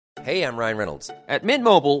Hey, I'm Ryan Reynolds. At Mint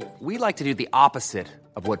Mobile, we like to do the opposite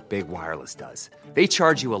of what Big Wireless does. They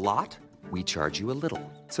charge you a lot, we charge you a little.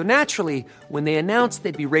 So naturally, when they announced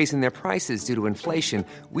they'd be raising their prices due to inflation,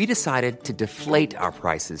 we decided to deflate our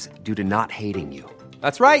prices due to not hating you.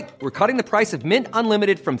 That's right. We're cutting the price of Mint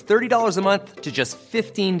Unlimited from $30 a month to just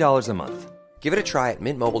 $15 a month. Give it a try at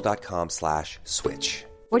mintmobile.com/switch.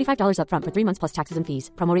 $45 up front for 3 months plus taxes and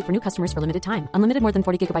fees. Promo rate for new customers for limited time. Unlimited more than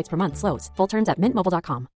 40 gigabytes per month. Slows full terms at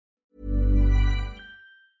mintmobile.com.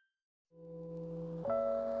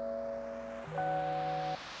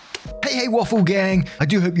 Hey, Waffle Gang. I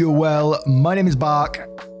do hope you're well. My name is Bark.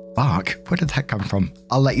 Bark? Where did that come from?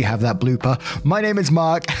 I'll let you have that blooper. My name is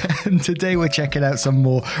Mark, and today we're checking out some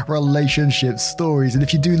more relationship stories. And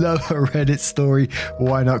if you do love a Reddit story,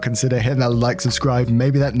 why not consider hitting that like, subscribe,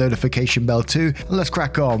 maybe that notification bell too. And let's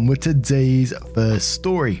crack on with today's first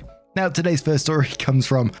story. Now, today's first story comes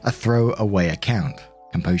from a throwaway account.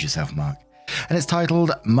 Compose yourself, Mark. And it's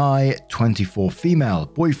titled, My 24 Female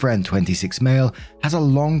Boyfriend 26 Male Has a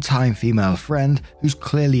Long-Time Female Friend Who's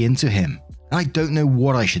Clearly Into Him. I don't know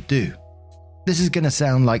what I should do. This is going to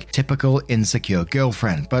sound like typical insecure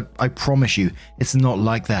girlfriend, but I promise you, it's not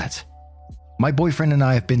like that. My boyfriend and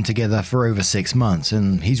I have been together for over 6 months,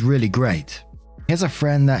 and he's really great. He has a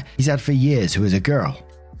friend that he's had for years who is a girl.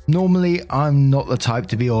 Normally, I'm not the type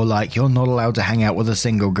to be all like, you're not allowed to hang out with a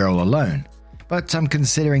single girl alone. But I'm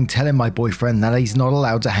considering telling my boyfriend that he's not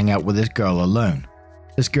allowed to hang out with this girl alone.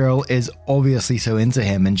 This girl is obviously so into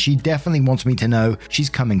him, and she definitely wants me to know she's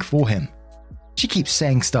coming for him. She keeps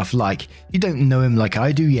saying stuff like, you don't know him like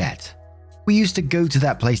I do yet. We used to go to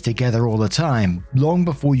that place together all the time, long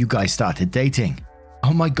before you guys started dating.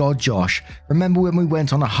 Oh my god, Josh, remember when we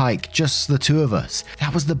went on a hike, just the two of us?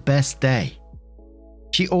 That was the best day.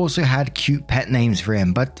 She also had cute pet names for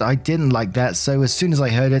him, but I didn't like that, so as soon as I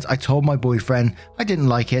heard it, I told my boyfriend I didn't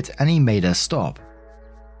like it, and he made her stop.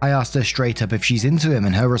 I asked her straight up if she's into him,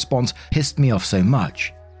 and her response pissed me off so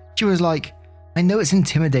much. She was like, I know it's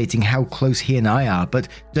intimidating how close he and I are, but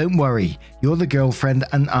don't worry, you're the girlfriend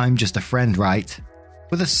and I'm just a friend, right?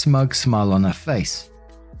 With a smug smile on her face.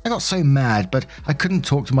 I got so mad, but I couldn't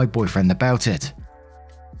talk to my boyfriend about it.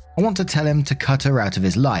 I want to tell him to cut her out of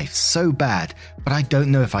his life so bad, but I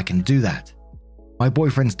don't know if I can do that. My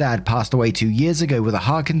boyfriend's dad passed away 2 years ago with a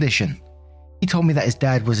heart condition. He told me that his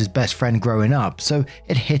dad was his best friend growing up, so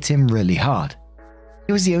it hit him really hard.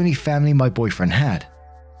 It was the only family my boyfriend had.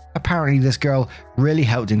 Apparently this girl really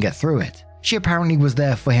helped him get through it. She apparently was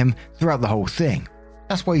there for him throughout the whole thing.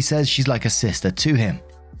 That's why he says she's like a sister to him.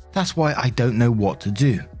 That's why I don't know what to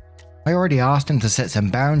do. I already asked him to set some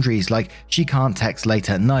boundaries, like she can't text late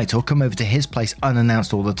at night or come over to his place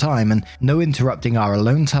unannounced all the time, and no interrupting our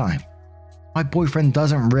alone time. My boyfriend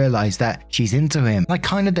doesn't realize that she's into him. I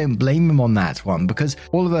kinda don't blame him on that one, because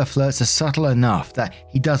all of her flirts are subtle enough that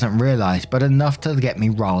he doesn't realize, but enough to get me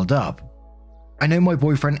riled up. I know my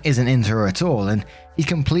boyfriend isn't into her at all, and he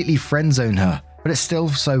completely friend-zoned her, but it's still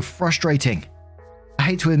so frustrating. I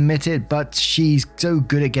hate to admit it, but she's so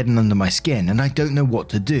good at getting under my skin, and I don't know what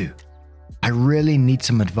to do. I really need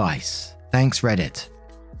some advice. Thanks, Reddit.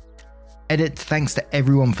 Edit, thanks to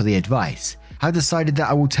everyone for the advice. I decided that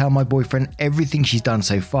I will tell my boyfriend everything she's done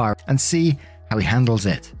so far and see how he handles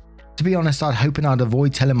it. To be honest, I'd hoping I'd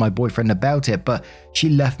avoid telling my boyfriend about it, but she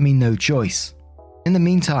left me no choice. In the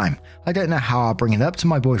meantime, I don't know how I'll bring it up to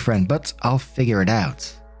my boyfriend, but I'll figure it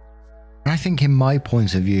out. And I think in my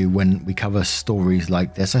point of view, when we cover stories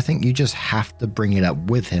like this, I think you just have to bring it up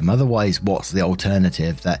with him. Otherwise, what's the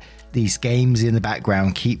alternative? That these games in the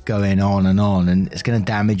background keep going on, and it's going to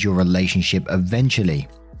damage your relationship eventually.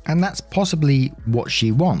 And that's possibly what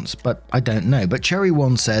she wants, but I don't know. But Cherry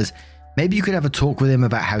One says, maybe you could have a talk with him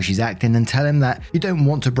about how she's acting and tell him that you don't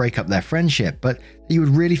want to break up their friendship, but that you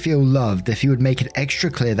would really feel loved if you would make it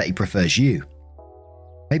extra clear that he prefers you.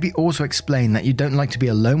 Maybe also explain that you don't like to be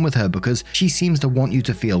alone with her because she seems to want you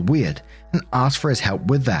to feel weird, and ask for his help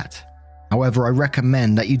with that. However, I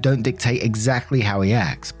recommend that you don't dictate exactly how he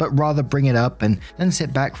acts, but rather bring it up and then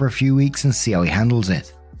sit back for a few weeks and see how he handles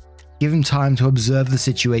it. Give him time to observe the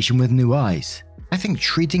situation with new eyes. I think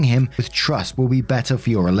treating him with trust will be better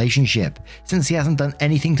for your relationship, since he hasn't done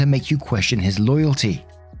anything to make you question his loyalty.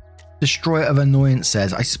 Destroyer of Annoyance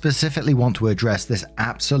says, I specifically want to address this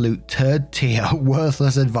absolute third tier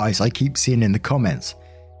worthless advice I keep seeing in the comments.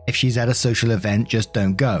 If she's at a social event, just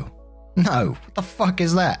don't go. No, what the fuck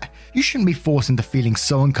is that? You shouldn't be forced into feeling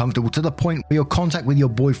so uncomfortable to the point where your contact with your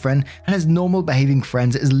boyfriend and his normal behaving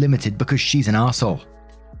friends is limited because she's an arsehole.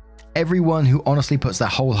 Everyone who honestly puts their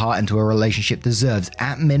whole heart into a relationship deserves,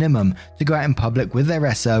 at minimum, to go out in public with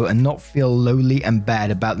their SO and not feel lowly and bad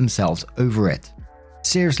about themselves over it.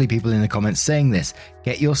 Seriously, people in the comments saying this,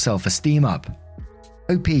 get your self-esteem up.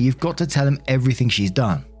 OP, you've got to tell him everything she's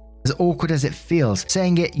done. As awkward as it feels,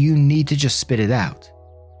 saying it, you need to just spit it out.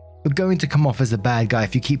 You're going to come off as the bad guy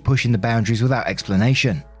if you keep pushing the boundaries without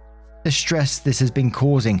explanation. The stress this has been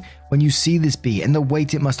causing when you see this beat and the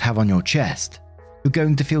weight it must have on your chest. You're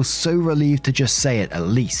going to feel so relieved to just say it at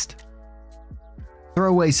least.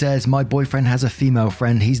 Throwaway says, my boyfriend has a female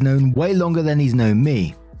friend he's known way longer than he's known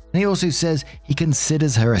me. And he also says he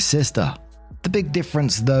considers her a sister. The big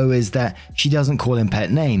difference though is that she doesn't call him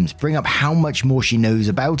pet names, bring up how much more she knows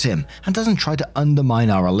about him, and doesn't try to undermine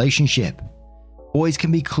our relationship. Boys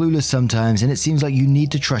can be clueless sometimes, and it seems like you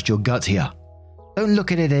need to trust your gut here. Don't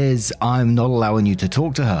look at it as, I'm not allowing you to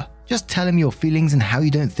talk to her. Just tell him your feelings and how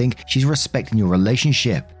you don't think she's respecting your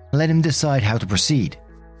relationship, and let him decide how to proceed.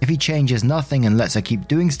 If he changes nothing and lets her keep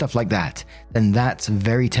doing stuff like that, then that's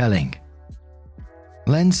very telling.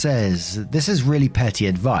 Len says, this is really petty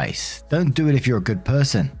advice. Don't do it if you're a good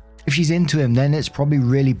person. If she's into him, then it's probably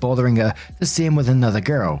really bothering her to see him with another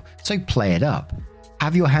girl, so play it up.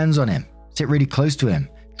 Have your hands on him, sit really close to him,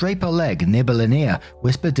 drape her leg, nibble an ear,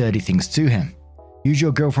 whisper dirty things to him. Use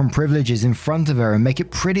your girlfriend privileges in front of her and make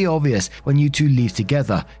it pretty obvious when you two leave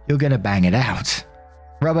together, you're gonna bang it out.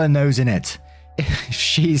 Rub her nose in it. If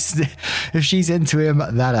she's into him,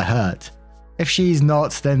 that'll hurt. If she's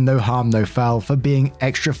not, then no harm, no foul for being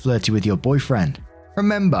extra flirty with your boyfriend.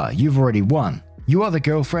 Remember, you've already won. You are the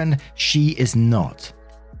girlfriend, she is not.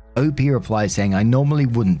 OP replies saying, I normally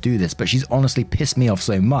wouldn't do this, but she's honestly pissed me off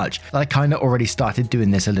so much that I kinda already started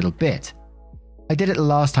doing this a little bit. I did it the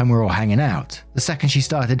last time we were all hanging out, the second she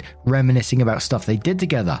started reminiscing about stuff they did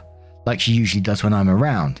together, like she usually does when I'm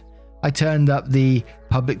around. I turned up the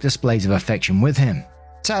public displays of affection with him.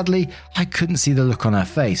 Sadly, I couldn't see the look on her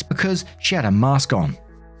face because she had a mask on.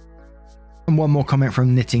 And one more comment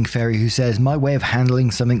from Knitting Fairy who says, my way of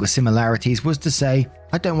handling something with similarities was to say,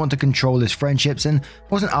 I don't want to control his friendships and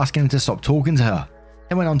wasn't asking him to stop talking to her.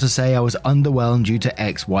 Then went on to say I was underwhelmed due to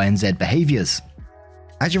X, Y, and Z behaviors.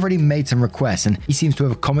 As you've already made some requests and he seems to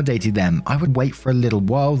have accommodated them, I would wait for a little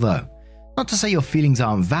while though. Not to say your feelings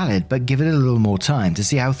aren't valid, but give it a little more time to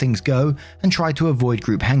see how things go and try to avoid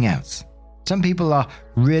group hangouts. Some people are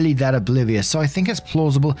really that oblivious, so I think it's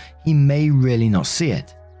plausible he may really not see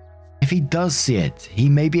it. If he does see it, he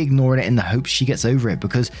may be ignoring it in the hopes she gets over it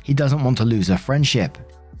because he doesn't want to lose her friendship.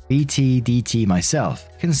 BTDT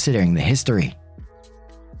myself, considering the history.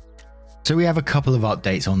 So we have a couple of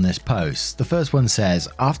updates on this post. The first one says,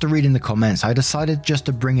 after reading the comments, I decided just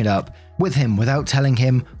to bring it up with him without telling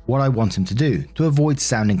him what I want him to do, to avoid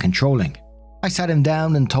sounding controlling. I sat him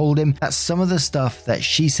down and told him that some of the stuff that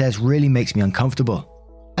she says really makes me uncomfortable.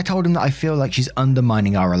 I told him that I feel like she's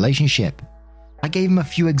undermining our relationship. I gave him a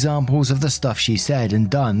few examples of the stuff she said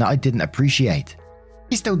and done that I didn't appreciate.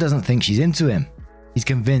 He still doesn't think she's into him. He's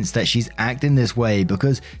convinced that she's acting this way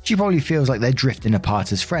because she probably feels like they're drifting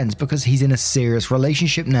apart as friends because he's in a serious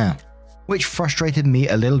relationship now. Which frustrated me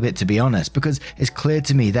a little bit, to be honest, because it's clear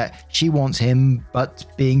to me that she wants him but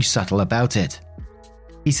being subtle about it.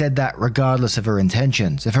 He said that regardless of her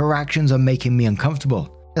intentions, if her actions are making me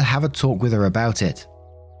uncomfortable, he'll have a talk with her about it.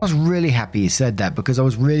 I was really happy he said that because I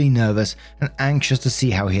was really nervous and anxious to see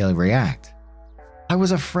how he'll react. I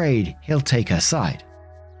was afraid he'll take her side.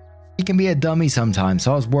 He can be a dummy sometimes,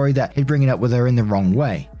 so I was worried that he'd bring it up with her in the wrong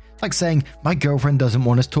way, like saying, my girlfriend doesn't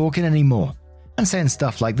want us talking anymore, and saying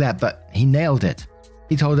stuff like that, but he nailed it.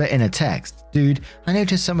 He told her in a text, dude, I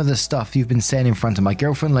noticed some of the stuff you've been saying in front of my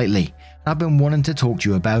girlfriend lately, and I've been wanting to talk to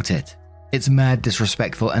you about it. It's mad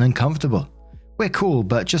disrespectful and uncomfortable. We're cool,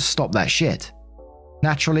 but just stop that shit.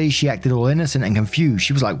 Naturally, she acted all innocent and confused.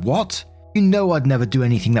 She was like, what? You know I'd never do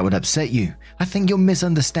anything that would upset you. I think you're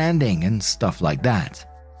misunderstanding, and stuff like that.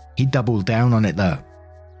 He doubled down on it though.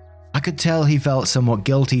 I could tell he felt somewhat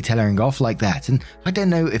guilty telling her off like that, and I don't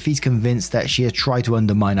know if he's convinced that she has tried to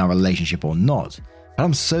undermine our relationship or not, but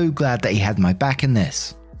I'm so glad that he had my back in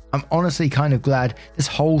this. I'm honestly kind of glad this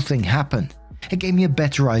whole thing happened. It gave me a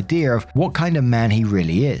better idea of what kind of man he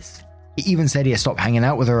really is. He even said he'd stop hanging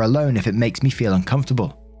out with her alone if it makes me feel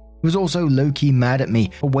uncomfortable. He was also low-key mad at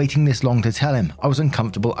me for waiting this long to tell him I was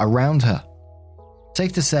uncomfortable around her.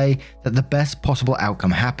 Safe to say that the best possible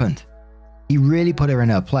outcome happened. He really put her in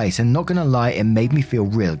her place, and not gonna lie, it made me feel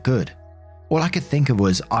real good. All I could think of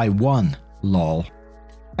was, I won, lol.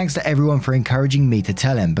 Thanks to everyone for encouraging me to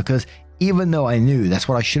tell him, because even though I knew that's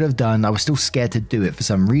what I should have done, I was still scared to do it for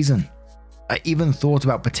some reason. I even thought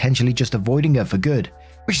about potentially just avoiding her for good,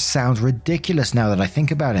 which sounds ridiculous now that I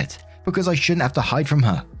think about it, because I shouldn't have to hide from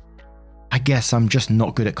her. I guess I'm just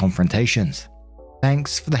not good at confrontations.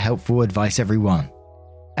 Thanks for the helpful advice, everyone.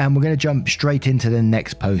 and we're going to jump straight into the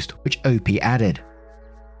next post, which OP added.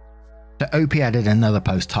 So OP added another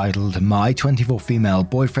post titled, "My 24 female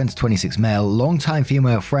boyfriend's 26 male longtime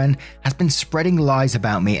female friend has been spreading lies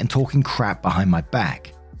about me and talking crap behind my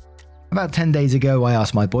back. About 10 days ago, I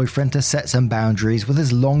asked my boyfriend to set some boundaries with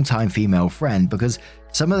his longtime female friend because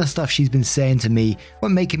some of the stuff she's been saying to me were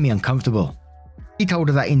making me uncomfortable. He told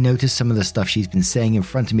her that he noticed some of the stuff she's been saying in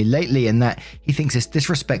front of me lately and that he thinks it's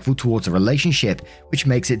disrespectful towards a relationship, which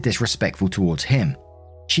makes it disrespectful towards him.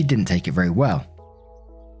 She didn't take it very well.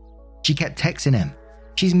 She kept texting him.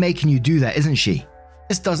 She's making you do that, isn't she?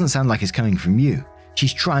 This doesn't sound like it's coming from you.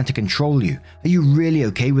 She's trying to control you. Are you really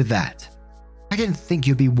okay with that? I didn't think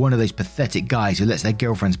you'd be one of those pathetic guys who lets their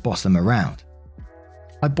girlfriends boss them around."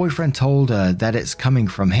 My boyfriend told her that it's coming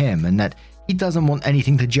from him and that he doesn't want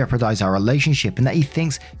anything to jeopardize our relationship and that he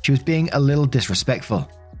thinks she was being a little disrespectful.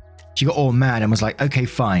 She got all mad and was like, "Okay,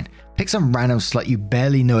 fine. Pick some random slut you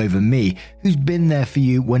barely know over me who's been there for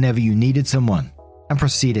you whenever you needed someone," and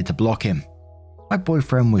proceeded to block him. My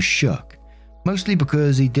boyfriend was shook, mostly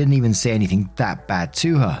because he didn't even say anything that bad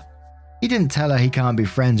to her. He didn't tell her he can't be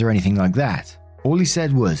friends or anything like that. All he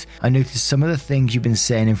said was, "I noticed some of the things you've been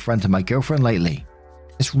saying in front of my girlfriend lately.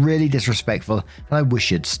 It's really disrespectful and I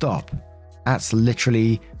wish you'd stop." That's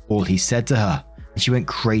literally all he said to her, and she went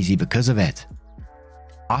crazy because of it.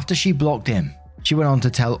 After she blocked him, she went on to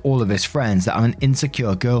tell all of his friends that I'm an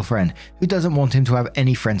insecure girlfriend who doesn't want him to have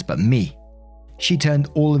any friends but me. She turned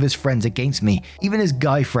all of his friends against me, even his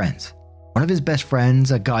guy friends. One of his best friends,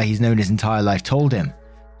 a guy he's known his entire life, told him,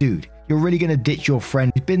 "Dude, you're really gonna ditch your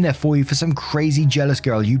friend who's been there for you for some crazy jealous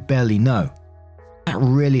girl you barely know." That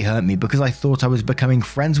really hurt me because I thought I was becoming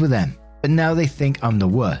friends with them, but now they think I'm the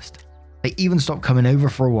worst. They even stopped coming over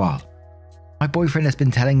for a while. My boyfriend has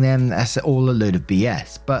been telling them that's all a load of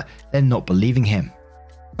BS, but they're not believing him.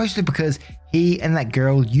 Mostly because he and that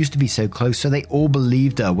girl used to be so close, so they all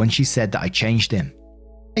believed her when she said that I changed him.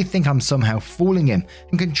 They think I'm somehow fooling him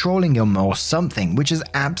and controlling him or something, which is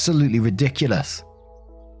absolutely ridiculous.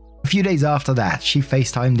 A few days after that, she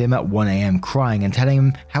FaceTimed him at 1 a.m. crying and telling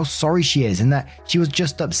him how sorry she is and that she was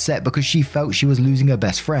just upset because she felt she was losing her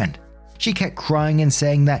best friend. She kept crying and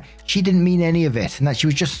saying that she didn't mean any of it and that she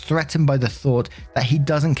was just threatened by the thought that he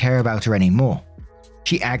doesn't care about her anymore.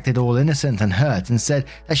 She acted all innocent and hurt and said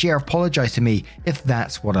that she apologized to me if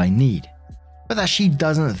that's what I need, but that she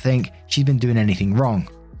doesn't think she's been doing anything wrong.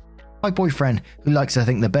 My boyfriend, who likes to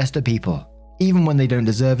think the best of people, even when they don't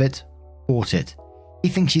deserve it, bought it. He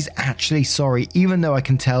thinks she's actually sorry even though I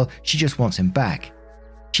can tell she just wants him back.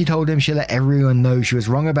 She told him she'd let everyone know she was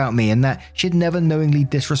wrong about me and that she'd never knowingly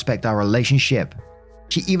disrespect our relationship.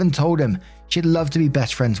 She even told him she'd love to be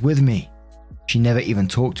best friends with me. She never even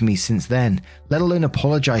talked to me since then, let alone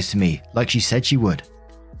apologize to me like she said she would.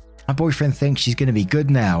 My boyfriend thinks she's going to be good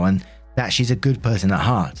now and that she's a good person at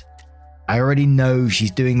heart. I already know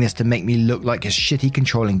she's doing this to make me look like a shitty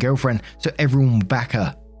controlling girlfriend so everyone will back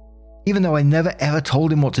her. Even though I never ever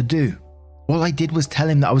told him what to do. All I did was tell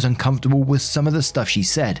him that I was uncomfortable with some of the stuff she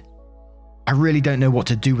said. I really don't know what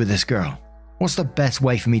to do with this girl. What's the best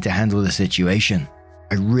way for me to handle the situation?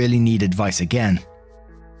 I really need advice again.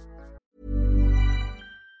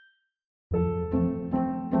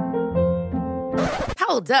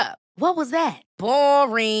 Hold up. What was that?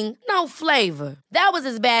 Boring. No flavor. That was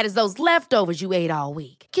as bad as those leftovers you ate all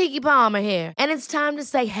week. Keke Palmer here, and it's time to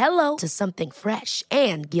say hello to something fresh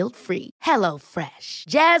and guilt-free. Hello Fresh.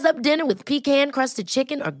 Jazz up dinner with pecan-crusted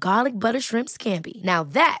chicken or garlic butter shrimp scampi. Now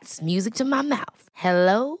that's music to my mouth.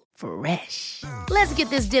 Hello Fresh. Let's get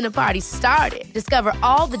this dinner party started. Discover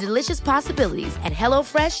all the delicious possibilities at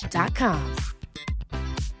hellofresh.com.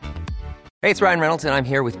 Hey, it's Ryan Reynolds, and I'm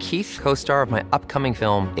here with Keith, co-star of my upcoming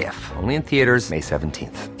film, If, only in theaters May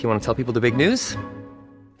 17th. Do you want to tell people the big news?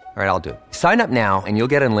 All right, I'll do it. Sign up now and you'll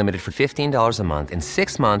get unlimited for $15 a month and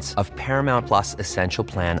 6 months of Paramount Plus Essential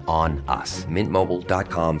Plan on us.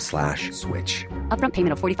 MintMobile.com/switch. Upfront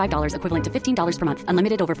payment of $45 equivalent to $15 per month.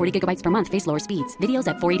 Unlimited over 40 gigabytes per month. Face lower speeds. Videos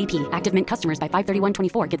at 480p. Active Mint customers by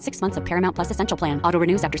 531.24 get 6 months of Paramount Plus Essential Plan. Auto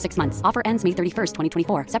renews after 6 months. Offer ends May 31st,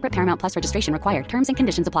 2024. Separate Paramount Plus registration required. Terms and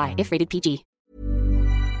conditions apply if rated PG.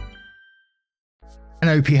 And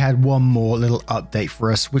OP had one more little update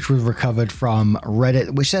for us, which was recovered from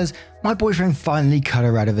Reddit, which says, "My boyfriend finally cut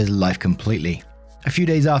her out of his life completely. A few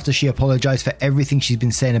days after she apologized for everything she's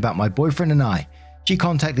been saying about my boyfriend and I, she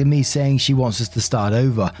contacted me saying she wants us to start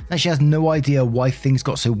over, and she has no idea why things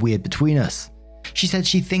got so weird between us. She said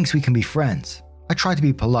she thinks we can be friends. I tried to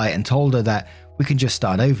be polite and told her that we can just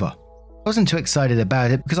start over. I wasn't too excited about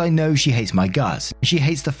it because I know she hates my guts, and she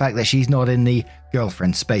hates the fact that she's not in the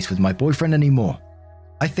girlfriend space with my boyfriend anymore.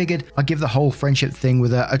 I figured I'd give the whole friendship thing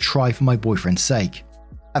with her a try for my boyfriend's sake.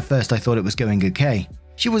 At first I thought it was going okay.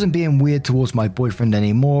 She wasn't being weird towards my boyfriend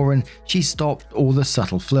anymore and she stopped all the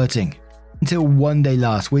subtle flirting. Until one day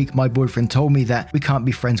last week my boyfriend told me that we can't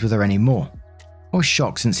be friends with her anymore. I was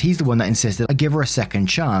shocked since he's the one that insisted I give her a second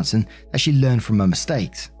chance and that she learned from her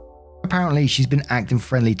mistakes. Apparently she's been acting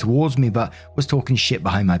friendly towards me but was talking shit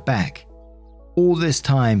behind my back. All this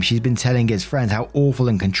time she's been telling his friends how awful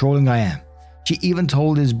and controlling I am. She even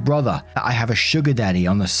told his brother that I have a sugar daddy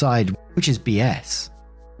on the side, which is BS.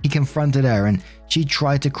 He confronted her and she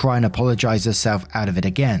tried to cry and apologize herself out of it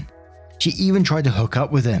again. She even tried to hook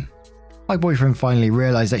up with him. My boyfriend finally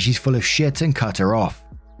realized that she's full of shit and cut her off.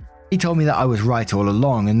 He told me that I was right all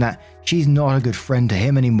along and that she's not a good friend to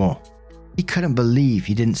him anymore. He couldn't believe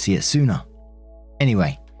he didn't see it sooner.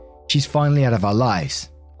 Anyway, she's finally out of our lives.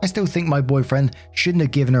 I still think my boyfriend shouldn't have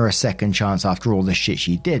given her a second chance after all the shit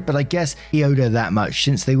she did, but I guess he owed her that much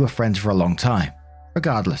since they were friends for a long time.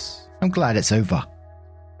 Regardless, I'm glad it's over.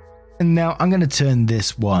 And now I'm going to turn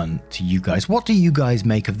this one to you guys. What do you guys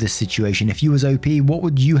make of this situation? If you was OP, what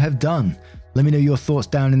would you have done? Let me know your thoughts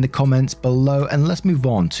down in the comments below and let's move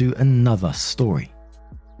on to another story.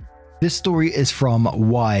 This story is from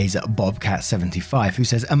Wise Bobcat 75 who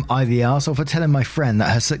says, am I the arsehole for telling my friend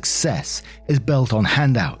that her success is built on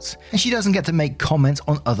handouts and she doesn't get to make comments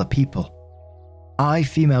on other people? I,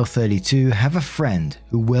 female 32, have a friend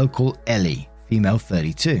who we'll call Ellie, female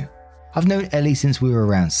 32. I've known Ellie since we were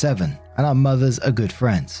around 7 and our mothers are good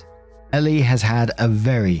friends. Ellie has had a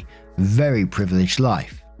very, very privileged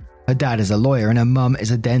life. Her dad is a lawyer and her mum is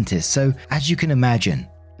a dentist, so as you can imagine,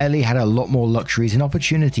 Ellie had a lot more luxuries and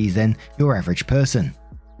opportunities than your average person.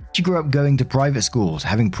 She grew up going to private schools,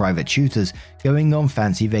 having private tutors, going on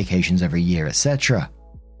fancy vacations every year, etc.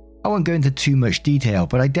 I won't go into too much detail,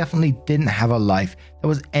 but I definitely didn't have a life that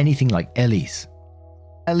was anything like Ellie's.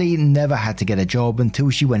 Ellie never had to get a job until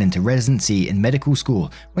she went into residency in medical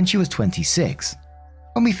school when she was 26.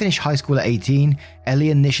 When we finished high school at 18, Ellie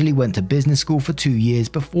initially went to business school for 2 years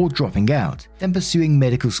before dropping out, then pursuing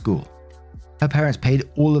medical school. Her parents paid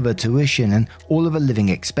all of her tuition and all of her living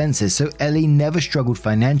expenses, so Ellie never struggled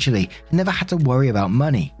financially and never had to worry about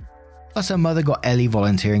money. Plus, her mother got Ellie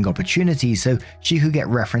volunteering opportunities so she could get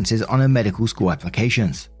references on her medical school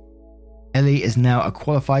applications. Ellie is now a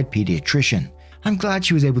qualified pediatrician. I'm glad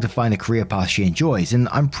she was able to find a career path she enjoys, and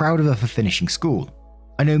I'm proud of her for finishing school.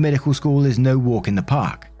 I know medical school is no walk in the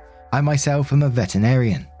park. I myself am a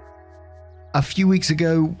veterinarian. A few weeks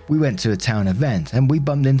ago, we went to a town event and we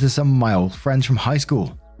bumped into some of my old friends from high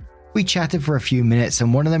school. We chatted for a few minutes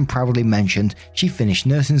and one of them proudly mentioned she finished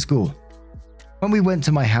nursing school. When we went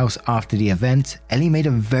to my house after the event, Ellie made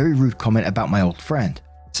a very rude comment about my old friend,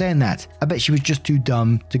 saying that I bet she was just too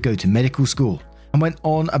dumb to go to medical school, and went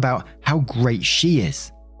on about how great she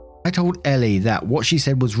is. I told Ellie that what she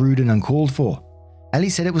said was rude and uncalled for. Ellie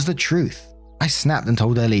said it was the truth. I snapped and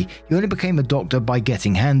told Ellie, you only became a doctor by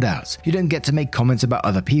getting handouts. You don't get to make comments about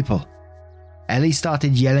other people. Ellie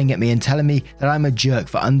started yelling at me and telling me that I'm a jerk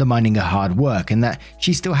for undermining her hard work and that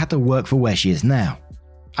she still had to work for where she is now.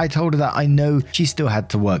 I told her that I know she still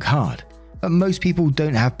had to work hard, but most people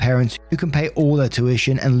don't have parents who can pay all their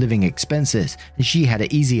tuition and living expenses, and she had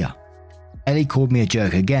it easier. Ellie called me a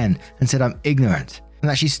jerk again and said I'm ignorant and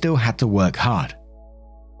that she still had to work hard.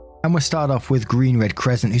 And we'll start off with Green Red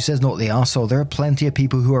Crescent, who says, not the arsehole, there are plenty of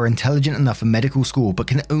people who are intelligent enough for medical school but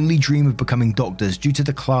can only dream of becoming doctors due to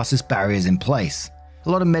the classist barriers in place.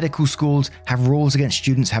 A lot of medical schools have rules against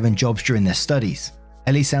students having jobs during their studies.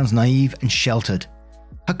 Ellie sounds naive and sheltered.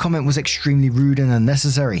 Her comment was extremely rude and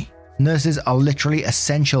unnecessary. Nurses are literally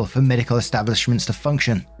essential for medical establishments to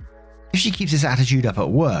function. If she keeps this attitude up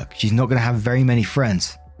at work, she's not going to have very many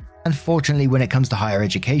friends. Unfortunately, when it comes to higher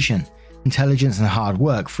education, intelligence and hard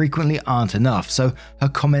work frequently aren't enough, so her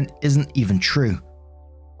comment isn't even true.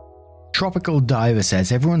 Tropical Diver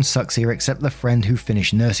says, everyone sucks here except the friend who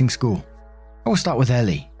finished nursing school. I will start with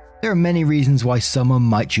Ellie. There are many reasons why someone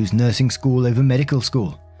might choose nursing school over medical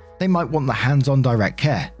school. They might want the hands-on direct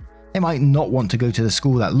care. They might not want to go to the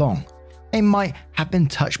school that long. They might have been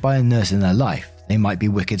touched by a nurse in their life. They might be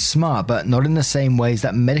wicked smart, but not in the same ways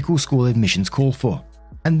that medical school admissions call for.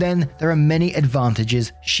 And then there are many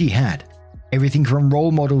advantages she had. Everything from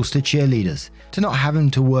role models to cheerleaders, to not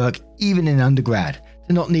having to work even in undergrad,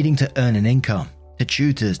 to not needing to earn an income, to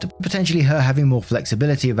tutors, to potentially her having more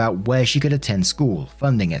flexibility about where she could attend school,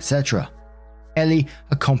 funding, etc. Ellie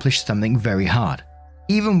accomplished something very hard,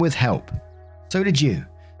 even with help. So did you.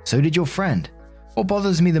 So did your friend. What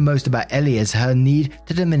bothers me the most about Ellie is her need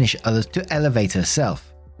to diminish others to elevate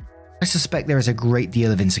herself. I suspect there is a great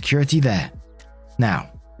deal of insecurity there.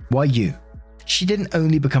 Now, why you? she didn't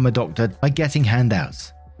only become a doctor by getting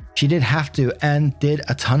handouts. She did have to and did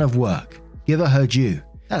a ton of work. Give her due.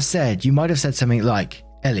 That said, you might have said something like,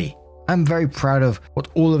 Ellie, I'm very proud of what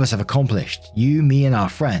all of us have accomplished, you, me, and our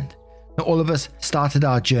friend. Not all of us started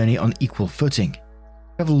our journey on equal footing.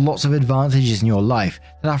 You have lots of advantages in your life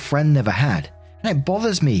that our friend never had, and it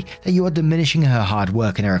bothers me that you are diminishing her hard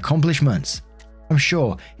work and her accomplishments. I'm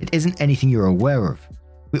sure it isn't anything you're aware of.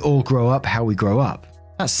 We all grow up how we grow up.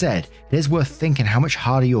 That said, it is worth thinking how much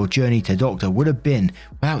harder your journey to doctor would have been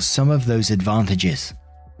without some of those advantages.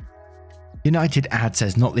 United Ad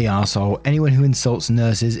says, not the arsehole. Anyone who insults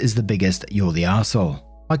nurses is the biggest, you're the arsehole.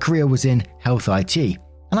 My career was in health IT,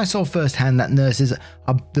 and I saw firsthand that nurses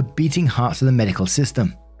are the beating hearts of the medical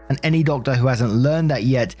system, and any doctor who hasn't learned that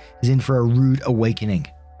yet is in for a rude awakening.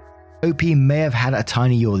 OP may have had a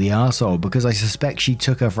tiny you're the arsehole because I suspect she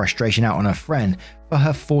took her frustration out on her friend for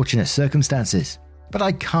her fortunate circumstances, but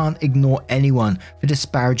I can't ignore anyone for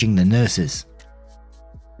disparaging the nurses.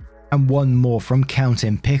 And one more from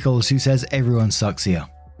Countin Pickles, who says everyone sucks here.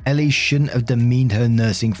 Ellie shouldn't have demeaned her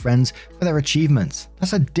nursing friends for their achievements.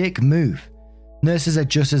 That's a dick move. Nurses are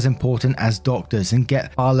just as important as doctors and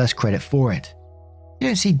get far less credit for it. You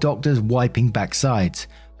don't see doctors wiping backsides,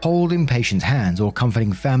 holding patients' hands, or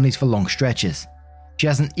comforting families for long stretches. She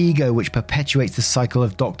has an ego which perpetuates the cycle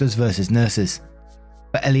of doctors versus nurses.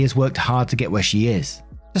 But Ellie has worked hard to get where she is.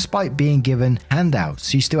 Despite being given handouts,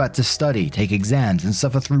 she still had to study, take exams, and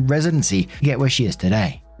suffer through residency to get where she is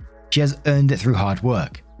today. She has earned it through hard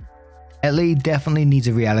work. Ellie definitely needs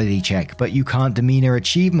a reality check, but you can't demean her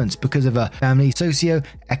achievements because of her family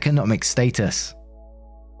socio-economic status.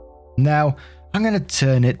 Now, I'm going to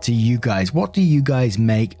turn it to you guys. What do you guys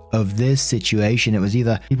make of this situation? It was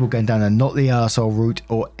either people going down a not the arsehole route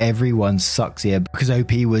or everyone sucks here because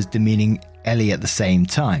OP was demeaning Ellie at the same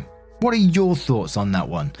time. What are your thoughts on that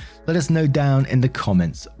one? Let us know down in the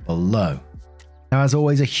comments below. Now, as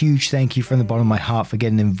always, a huge thank you from the bottom of my heart for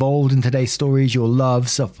getting involved in today's stories. Your love,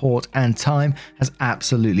 support, and time has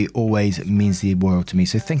absolutely always means the world to me.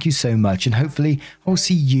 So thank you so much, and hopefully I'll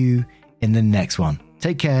see you in the next one.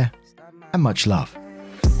 Take care, and much love.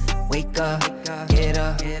 Wake up, get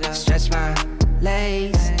up, stretch my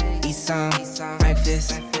legs, eat some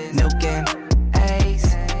breakfast, milk and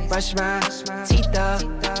eggs, brush my teeth up,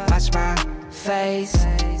 wash my face,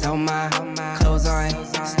 throw my clothes on,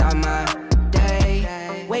 start my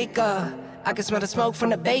day. Wake up, I can smell the smoke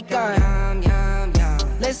from the bacon.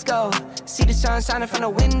 Let's go, see the sun shining from the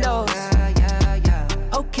windows.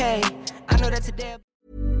 Okay, I know that today.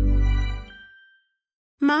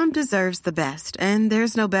 Mom deserves the best, and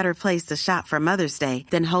there's no better place to shop for Mother's Day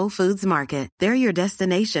than Whole Foods Market. They're your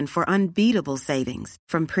destination for unbeatable savings,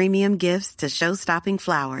 from premium gifts to show-stopping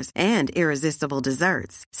flowers and irresistible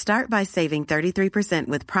desserts. Start by saving 33%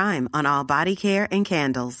 with Prime on all body care and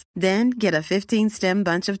candles. Then get a 15-stem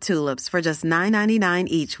bunch of tulips for just $9.99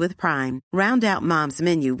 each with Prime. Round out Mom's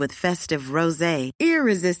menu with festive rosé,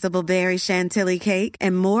 irresistible berry chantilly cake,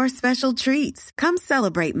 and more special treats. Come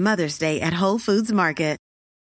celebrate Mother's Day at Whole Foods Market.